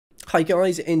Hi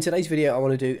guys, in today's video I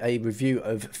want to do a review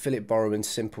of Philip Borrowman's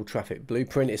Simple Traffic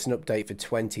Blueprint. It's an update for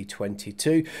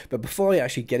 2022, but before I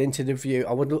actually get into the review,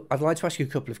 I'd like to ask you a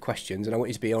couple of questions, and I want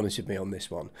you to be honest with me on this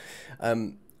one.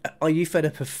 Are you fed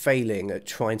up of failing at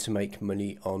trying to make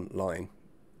money online?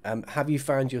 Have you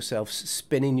found yourself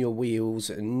spinning your wheels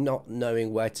and not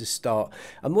knowing where to start,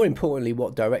 and more importantly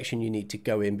what direction you need to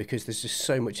go in, because there's just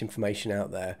so much information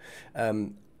out there?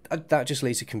 That just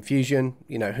leads to confusion,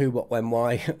 you know, who, what, when,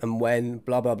 why, and when,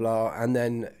 blah, blah, blah. And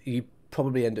then you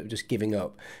probably end up just giving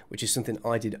up, which is something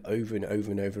I did over and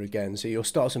over and over again. So you'll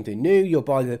start something new, you'll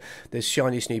buy the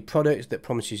shiniest new product that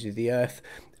promises you the earth,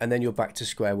 and then you're back to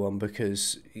square one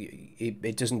because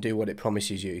it doesn't do what it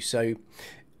promises you. So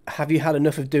have you had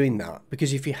enough of doing that?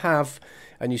 Because if you have,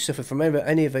 and you suffer from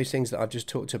any of those things that I've just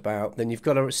talked about, then you've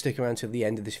got to stick around till the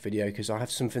end of this video, because I have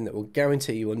something that will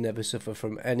guarantee you will never suffer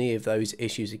from any of those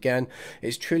issues again.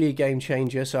 It's truly a game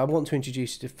changer. So I want to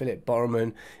introduce you to Philip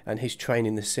Borrowman and his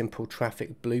training, the Simple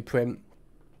Traffic Blueprint.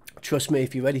 Trust me,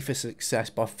 if you're ready for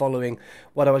success by following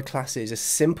what I would class as a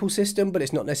simple system, but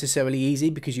it's not necessarily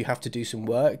easy because you have to do some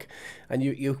work, and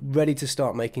you're ready to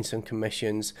start making some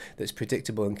commissions that's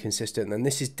predictable and consistent, then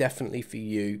this is definitely for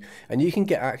you. And you can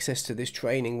get access to this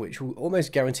training, which will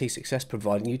almost guarantee success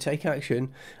providing you take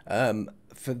action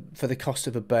for the cost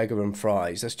of a burger and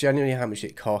fries. That's generally how much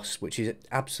it costs, which is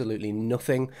absolutely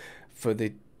nothing for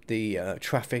the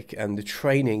traffic and the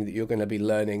training that you're going to be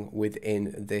learning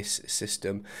within this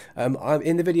system.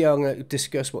 In the video I'm going to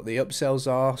discuss what the upsells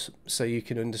are, so you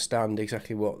can understand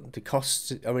exactly what the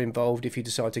costs are involved if you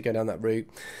decide to go down that route.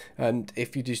 And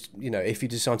if you just, you know, if you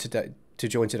decide to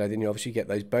join today, then you obviously get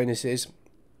those bonuses.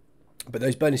 But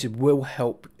those bonuses will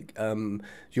help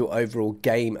your overall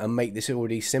game and make this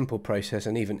already simple process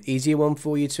an even easier one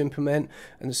for you to implement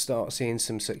and start seeing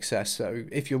some success. So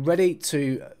if you're ready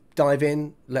to dive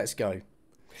in, let's go.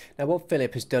 Now what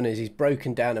Philip has done is he's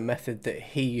broken down a method that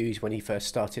he used when he first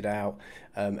started out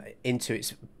into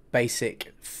its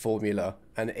basic formula,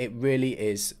 and it really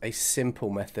is a simple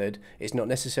method. It's not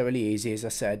necessarily easy, as I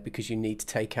said, because you need to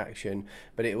take action,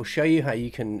 but it will show you how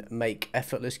you can make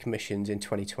effortless commissions in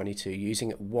 2022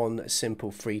 using one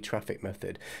simple free traffic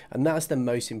method. And that's the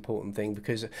most important thing,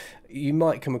 because you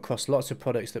might come across lots of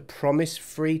products that promise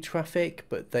free traffic,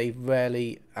 but they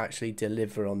rarely actually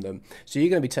deliver on them. So you're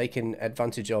going to be taking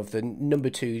advantage of the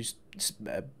 #2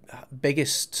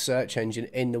 biggest search engine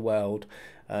in the world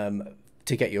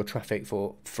to get your traffic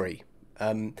for free.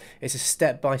 It's a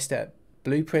step-by-step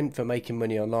blueprint for making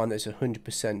money online that's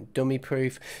 100% dummy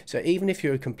proof. So even if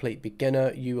you're a complete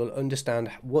beginner, you will understand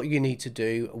what you need to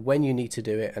do, when you need to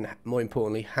do it, and more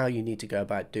importantly how you need to go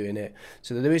about doing it.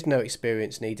 So there is no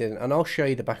experience needed, and I'll show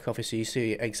you the back office so you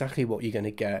see exactly what you're going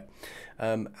to get.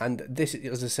 And this,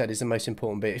 as I said, is the most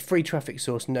important bit. Free traffic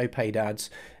source, no paid ads.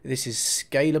 This is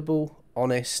scalable,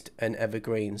 honest, and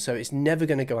evergreen, so it's never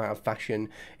going to go out of fashion.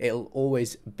 It'll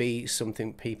always be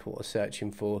something people are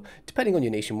searching for, depending on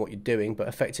your niche and what you're doing, but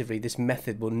effectively this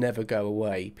method will never go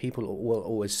away. People will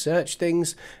always search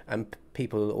things, and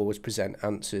people will always present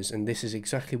answers, and this is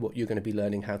exactly what you're going to be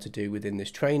learning how to do within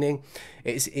this training.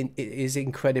 It is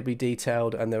incredibly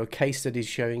detailed, and there are case studies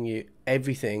showing you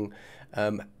everything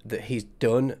that he's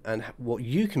done and what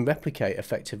you can replicate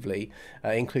effectively,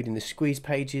 including the squeeze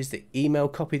pages, the email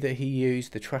copy that he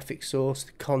used, the traffic source,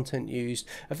 the content used.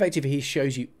 Effectively, he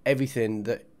shows you everything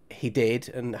that he did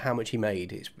and how much he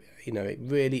made. It's, you know, it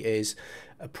really is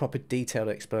a proper detailed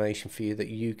explanation for you that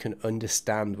you can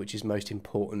understand, which is most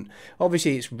important.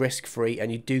 Obviously, it's risk-free,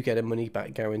 and you do get a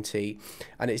money-back guarantee,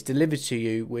 and it's delivered to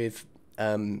you with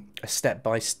a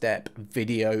step-by-step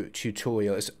video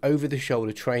tutorial. It's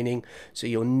over-the-shoulder training, so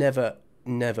you'll never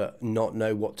not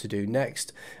know what to do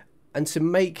next. And to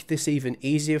make this even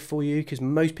easier for you, because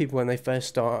most people when they first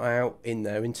start out in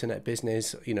their internet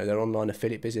business, you know, their online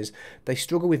affiliate business, they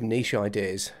struggle with niche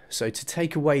ideas. So to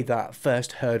take away that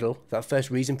first hurdle, that first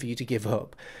reason for you to give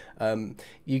up,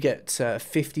 you get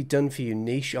 50 done for you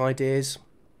niche ideas.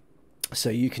 So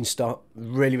you can start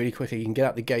really quickly. You can get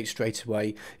out the gate straight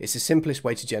away. It's the simplest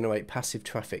way to generate passive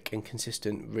traffic and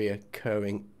consistent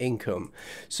reoccurring income.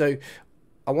 So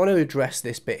I want to address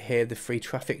this bit here, the free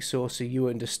traffic source, so you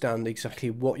understand exactly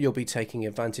what you'll be taking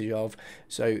advantage of,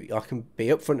 so I can be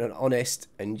upfront and honest,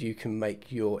 and you can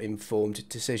make your informed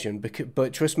decision.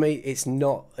 But trust me, it's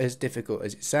not as difficult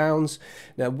as it sounds.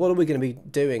 Now, what are we going to be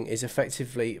doing is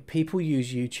effectively, people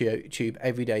use YouTube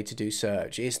every day to do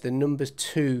search. It's the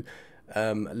 #2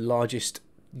 largest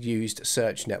used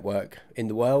search network in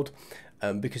the world,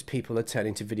 because people are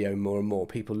turning to video more and more.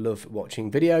 People love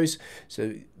watching videos,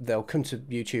 so they'll come to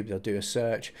YouTube, they'll do a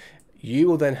search. You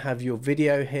will then have your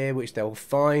video here, which they'll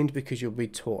find because you'll be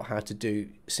taught how to do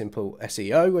simple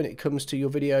SEO when it comes to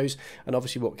your videos, and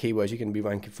obviously what keywords you're going to be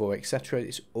ranking for, etc.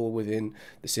 It's all within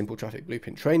the Simple Traffic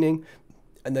Blueprint training.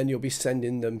 And then you'll be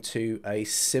sending them to a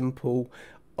simple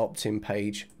opt-in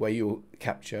page where you'll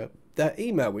capture their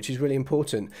email, which is really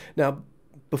important. Now,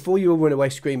 before you all run away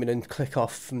screaming and click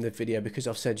off from the video because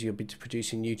I've said you'll be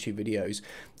producing YouTube videos,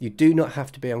 you do not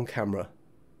have to be on camera.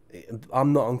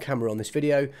 I'm not on camera on this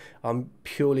video. I'm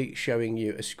purely showing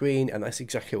you a screen, and that's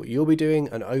exactly what you'll be doing,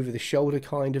 an over the shoulder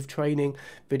kind of training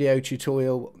video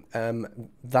tutorial,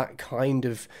 that kind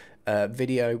of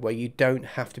video where you don't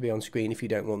have to be on screen if you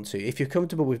don't want to. If you're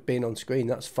comfortable with being on screen,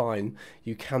 that's fine,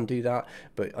 you can do that,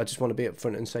 but I just want to be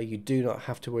upfront and say you do not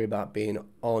have to worry about being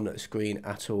on screen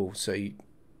at all, so you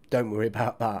don't worry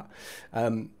about that.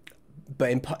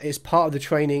 But as part of the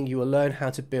training, you will learn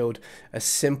how to build a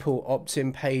simple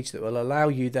opt-in page that will allow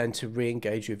you then to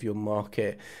re-engage with your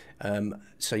market.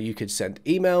 So you could send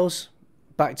emails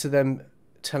back to them,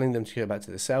 telling them to go back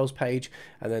to the sales page,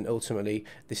 and then ultimately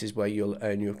this is where you'll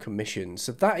earn your commission.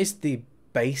 So that is the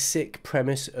basic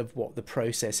premise of what the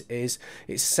process is.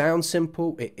 It sounds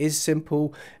simple, it is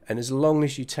simple, and as long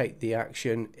as you take the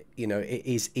action, you know, it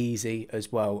is easy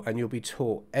as well, and you'll be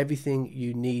taught everything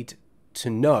you need to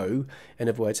know, in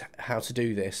other words, how to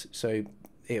do this. So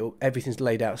everything's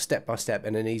laid out step by step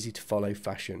in an easy to follow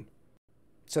fashion.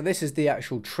 So this is the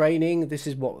actual training. This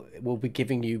is what will be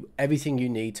giving you everything you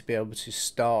need to be able to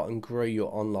start and grow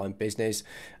your online business.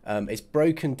 It's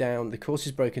broken down, the course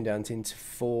is broken down into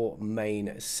 4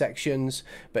 main sections,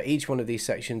 but each one of these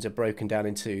sections are broken down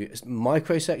into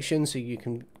micro sections so you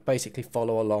can basically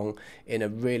follow along in a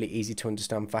really easy to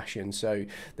understand fashion. So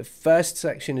the first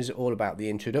section is all about the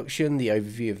introduction, the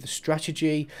overview of the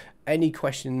strategy. Any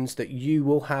questions that you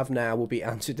will have now will be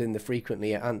answered in the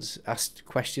frequently asked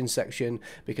questions section,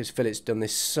 because Philip's done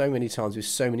this so many times with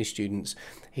so many students.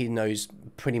 He knows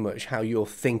pretty much how you're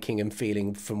thinking and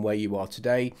feeling from where you are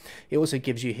today. He also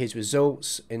gives you his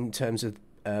results in terms of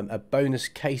a bonus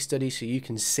case study, so you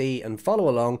can see and follow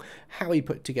along how he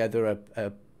put together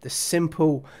the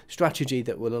simple strategy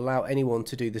that will allow anyone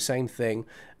to do the same thing,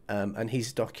 and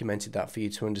he's documented that for you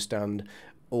to understand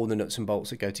all the nuts and bolts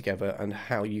that go together and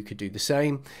how you could do the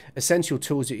same. Essential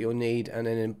tools that you'll need, and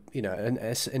then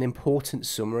an important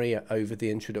summary over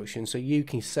the introduction, so you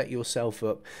can set yourself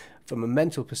up from a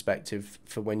mental perspective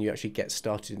for when you actually get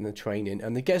started in the training.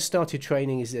 And the Get Started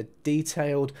training is a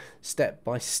detailed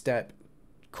step-by-step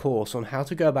course on how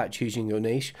to go about choosing your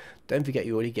niche. Don't forget,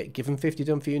 you already get given 50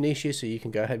 done for your niches, so you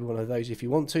can go ahead with one of those if you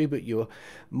want to, but you're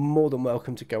more than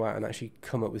welcome to go out and actually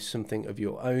come up with something of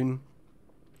your own.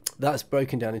 That's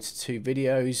broken down into 2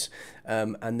 videos,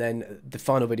 and then the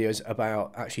final video is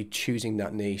about actually choosing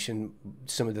that niche and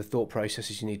some of the thought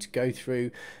processes you need to go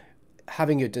through.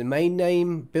 Having your domain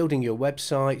name, building your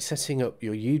website, setting up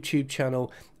your YouTube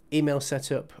channel, email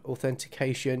setup,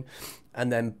 authentication,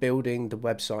 and then building the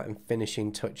website and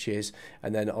finishing touches.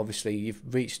 And then obviously you've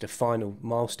reached a final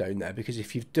milestone there, because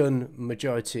if you've done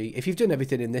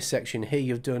everything in this section here,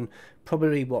 you've done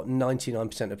probably what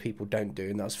 99% of people don't do,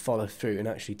 and that's follow through and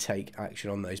actually take action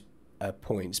on those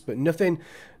points. But nothing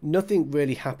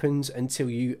really happens until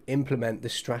you implement the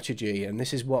strategy, and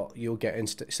this is what you'll get in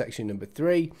section number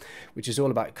 3, which is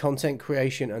all about content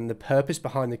creation and the purpose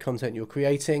behind the content you're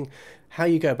creating, how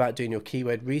you go about doing your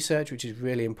keyword research, which is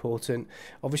really important.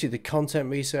 Obviously the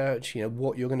content research, you know,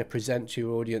 what you're going to present to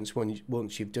your audience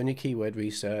once you've done your keyword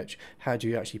research, how do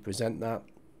you actually present that,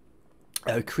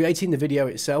 creating the video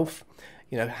itself,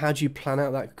 you know, how do you plan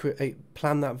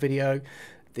that video,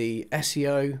 the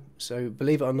SEO. So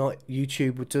believe it or not,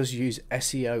 YouTube does use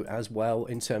SEO as well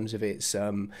in terms of its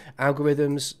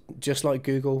algorithms, just like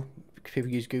Google.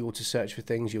 People use Google to search for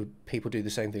things. People do the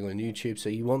same thing on YouTube. So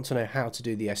you want to know how to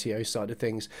do the SEO side of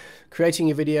things, creating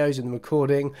your videos and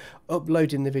recording,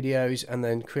 uploading the videos, and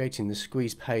then creating the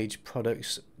squeeze page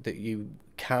products that you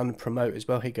can promote as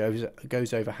well. He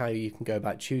goes over how you can go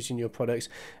about choosing your products,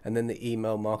 and then the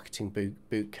email marketing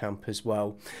boot camp as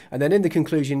well. And then in the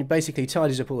conclusion, it basically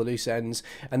tidies up all the loose ends.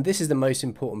 And this is the most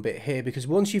important bit here, because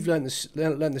once you've learned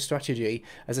the strategy,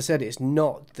 as I said, it's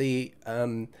not the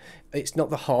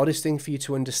hardest thing for you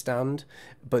to understand,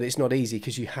 but it's not easy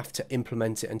because you have to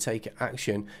implement it and take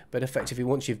action. But effectively,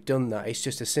 once you've done that, it's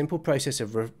just a simple process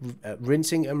of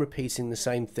rinsing and repeating the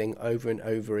same thing over and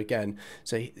over again.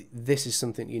 So this is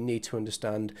something you need to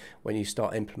understand when you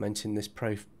start implementing this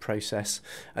process.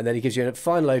 And then he gives you a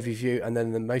final overview, and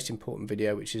then the most important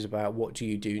video, which is about what do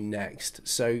you do next.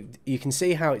 So you can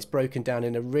see how it's broken down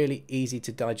in a really easy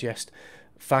to digest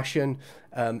fashion.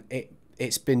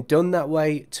 It's been done that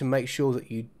way to make sure that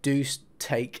you do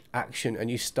take action and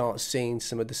you start seeing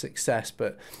some of the success.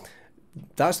 But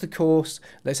that's the course.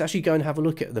 Let's actually go and have a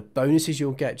look at the bonuses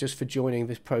you'll get just for joining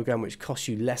this program, which costs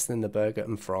you less than the burger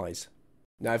and fries.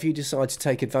 Now, if you decide to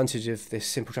take advantage of this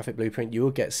Simple Traffic Blueprint, you will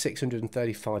get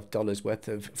 $635 worth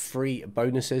of free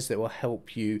bonuses that will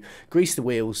help you grease the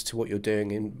wheels to what you're doing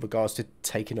in regards to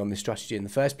taking on this strategy in the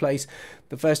first place.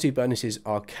 The first two bonuses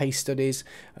are case studies.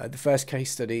 The first case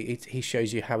study, he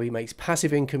shows you how he makes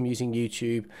passive income using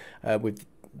YouTube with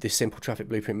the Simple Traffic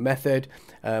Blueprint method.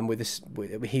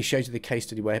 He shows you the case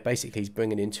study where basically he's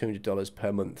bringing in $200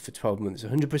 per month for 12 months,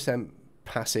 100%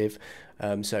 passive.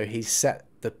 So he's set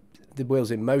the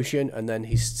wheels in motion, and then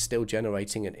he's still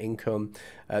generating an income.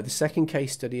 The second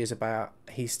case study is about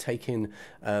he's taken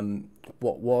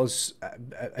what was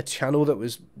a channel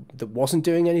that wasn't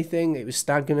doing anything, it was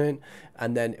stagnant,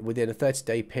 and then within a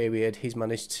 30-day period he's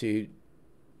managed to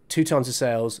 2 times the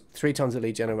sales, 3 times the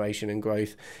lead generation and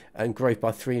growth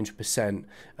by 300%,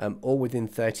 all within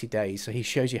 30 days. So he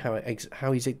shows you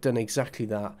how he's done exactly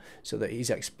that, so that he's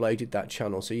exploded that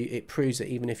channel. So it proves that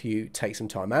even if you take some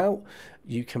time out,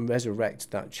 you can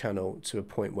resurrect that channel to a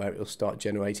point where it'll start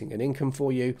generating an income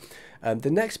for you. The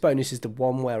next bonus is the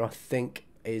one where I think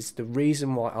is the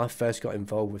reason why I first got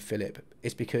involved with Philip.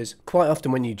 Is because quite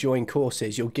often when you join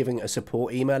courses, you're giving a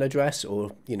support email address,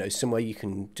 or somewhere you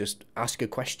can just ask a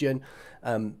question,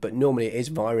 but normally it is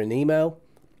via an email.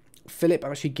 Philip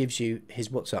actually gives you his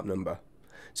WhatsApp number.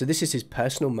 So this is his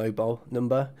personal mobile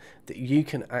number that you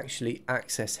can actually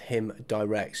access him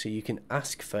direct. So you can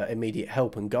ask for immediate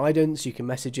help and guidance, you can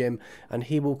message him and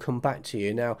he will come back to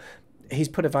you. Now, he's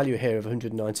put a value here of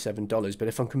 $197, but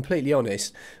if I'm completely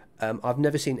honest, I've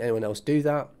never seen anyone else do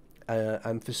that.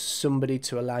 And for somebody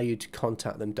to allow you to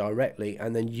contact them directly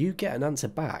and then you get an answer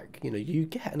back,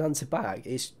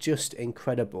 it's just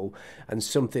incredible, and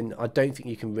something I don't think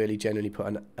you can really generally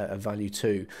put a value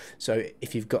to. So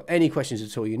if you've got any questions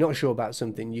at all, you're not sure about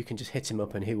something, you can just hit him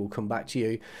up and he will come back to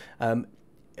you.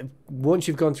 Once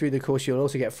you've gone through the course, you'll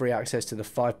also get free access to the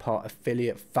 5-part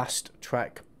affiliate fast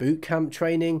track bootcamp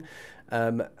training,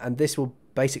 and this will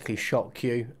basically shock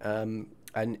you.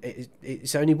 And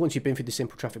it's only once you've been through the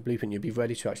Simple Traffic Blueprint you'll be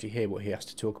ready to actually hear what he has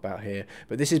to talk about here.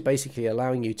 But this is basically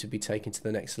allowing you to be taken to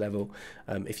the next level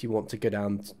if you want to go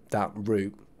down that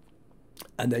route.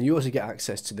 And then you also get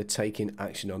access to the Taking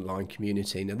Action Online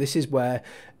community. Now this is where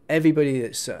everybody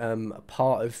that's a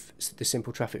part of the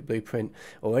Simple Traffic Blueprint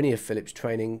or any of Philip's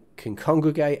training can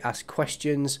congregate, ask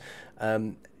questions.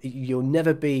 You'll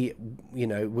never be,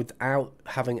 without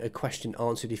having a question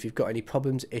answered. If you've got any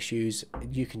problems, issues,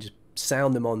 you can just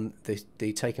sound them on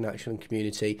the Taking Action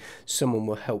community. Someone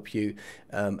will help you,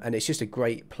 and it's just a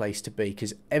great place to be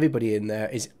because everybody in there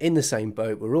is in the same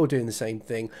boat. We're all doing the same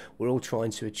thing. We're all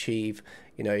trying to achieve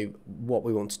what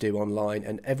we want to do online,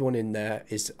 and everyone in there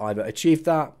is either achieved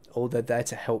that or they're there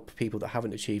to help people that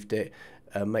haven't achieved it,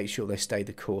 make sure they stay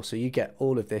the course. So you get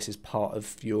all of this as part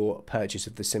of your purchase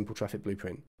of the Simple Traffic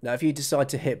Blueprint. Now, if you decide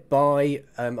to hit buy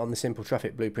on the Simple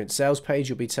Traffic Blueprint sales page,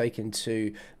 you'll be taken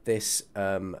to this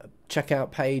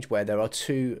checkout page where there are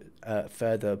 2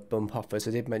 further bump offers.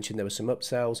 I did mention there were some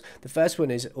upsells. The first one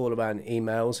is all around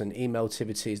emails, and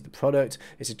emailtivity is the product.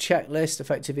 It's a checklist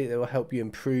effectively that will help you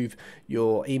improve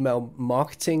your email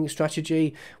marketing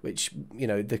strategy, which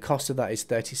the cost of that is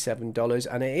 $37,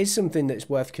 and it is something that's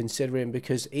worth considering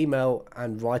because email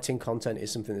and writing content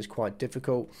is something that's quite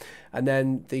difficult. And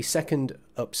then the second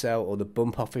upsell, or the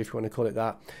bump offer if you want to call it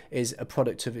that, is a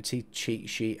productivity cheat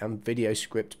sheet and video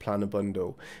script planner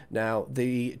bundle. Now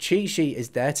the cheat sheet is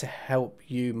there to help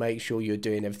you make sure you're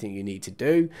doing everything you need to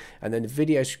do, and then the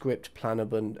video script planner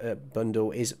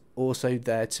bundle is also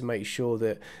there to make sure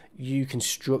that you can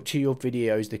structure your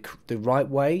videos the right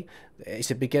way.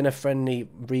 It's a beginner friendly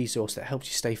resource that helps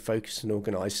you stay focused and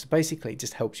organized. So basically it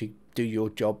just helps you do your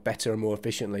job better and more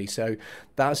efficiently. So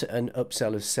that's an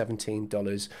upsell of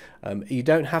 $17. You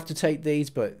don't have to take these,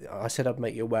 but I said I'd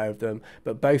make you aware of them.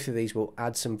 But both of these will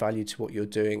add some value to what you're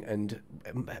doing and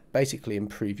basically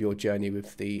improve your journey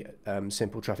with the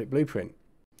Simple Traffic Blueprint.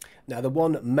 Now, the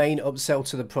one main upsell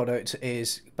to the product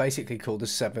is basically called the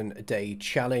 7-day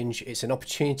challenge. It's an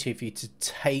opportunity for you to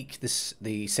take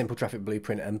the Simple Traffic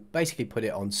Blueprint and basically put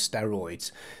it on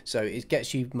steroids. So it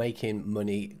gets you making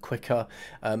money quicker.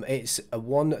 It's a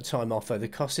one-time offer. The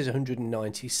cost is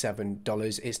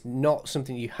 $197. It's not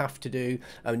something you have to do.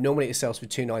 Normally it sells for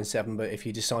 $297, but if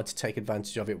you decide to take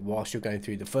advantage of it whilst you're going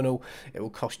through the funnel, it will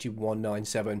cost you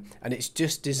 $197. And it's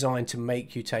just designed to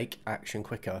make you take action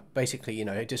quicker. Basically,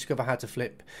 it just discover how to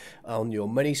flip on your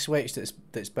money switch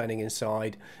that's burning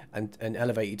inside, and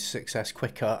elevate you to success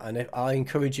quicker. And I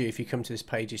encourage you, if you come to this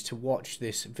page, is to watch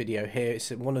this video here.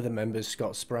 It's one of the members,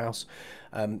 Scott Sprouse,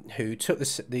 who took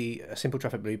the Simple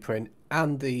Traffic Blueprint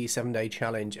and the 7-day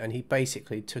challenge, and he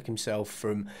basically took himself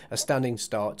from a standing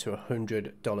start to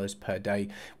 $100 per day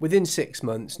within 6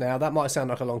 months. Now that might sound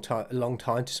like a long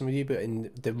time to some of you, but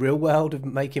in the real world of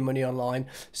making money online,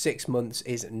 6 months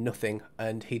is nothing.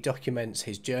 And he documents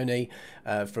his journey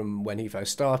from when he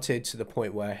first started to the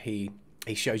point where he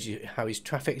shows you how his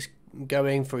traffic's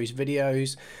going for his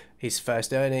videos, his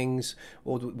first earnings,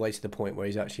 all the way to the point where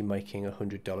he's actually making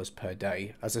 $100 per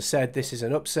day. As I said, this is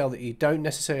an upsell that you don't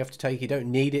necessarily have to take. You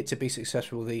don't need it to be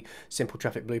successful with the Simple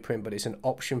Traffic Blueprint, but it's an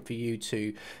option for you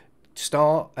to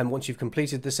start. And once you've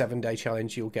completed the 7-day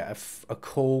challenge, you'll get a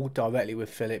call directly with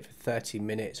Philip for 30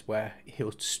 minutes where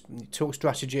he'll talk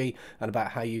strategy and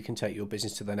about how you can take your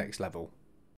business to the next level.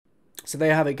 So there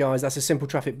you have it, guys. That's a Simple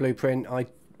Traffic Blueprint. I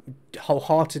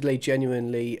wholeheartedly,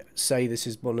 genuinely say this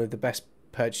is one of the best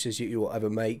purchases you will ever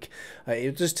make.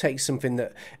 It just takes something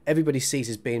that everybody sees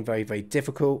as being very, very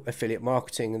difficult, affiliate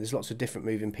marketing, and there's lots of different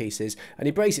moving pieces, and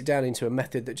he breaks it down into a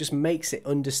method that just makes it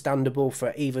understandable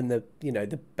for even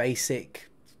the basic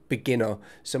beginner,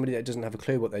 somebody that doesn't have a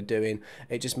clue what they're doing.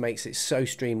 It just makes it so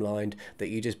streamlined that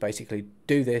you just basically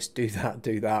do this, do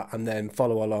that, and then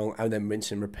follow along, and then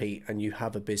rinse and repeat, and you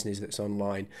have a business that's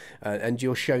online, and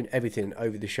you're shown everything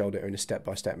over the shoulder in a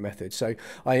step-by-step method. So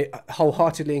I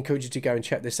wholeheartedly encourage you to go and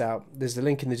check this out. There's the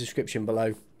link in the description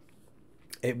below.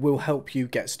 It will help you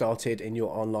get started in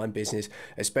your online business,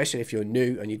 especially if you're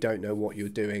new and you don't know what you're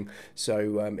doing.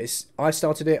 So I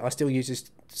started it. I still use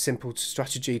this simple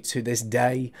strategy to this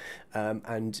day,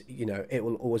 and it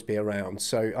will always be around.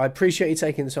 So I appreciate you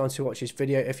taking the time to watch this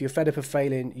video. If you're fed up of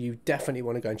failing, you definitely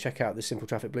want to go and check out the Simple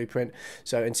Traffic Blueprint.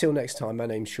 So until next time, my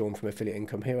name's Sean from Affiliate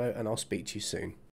Income Hero, and I'll speak to you soon.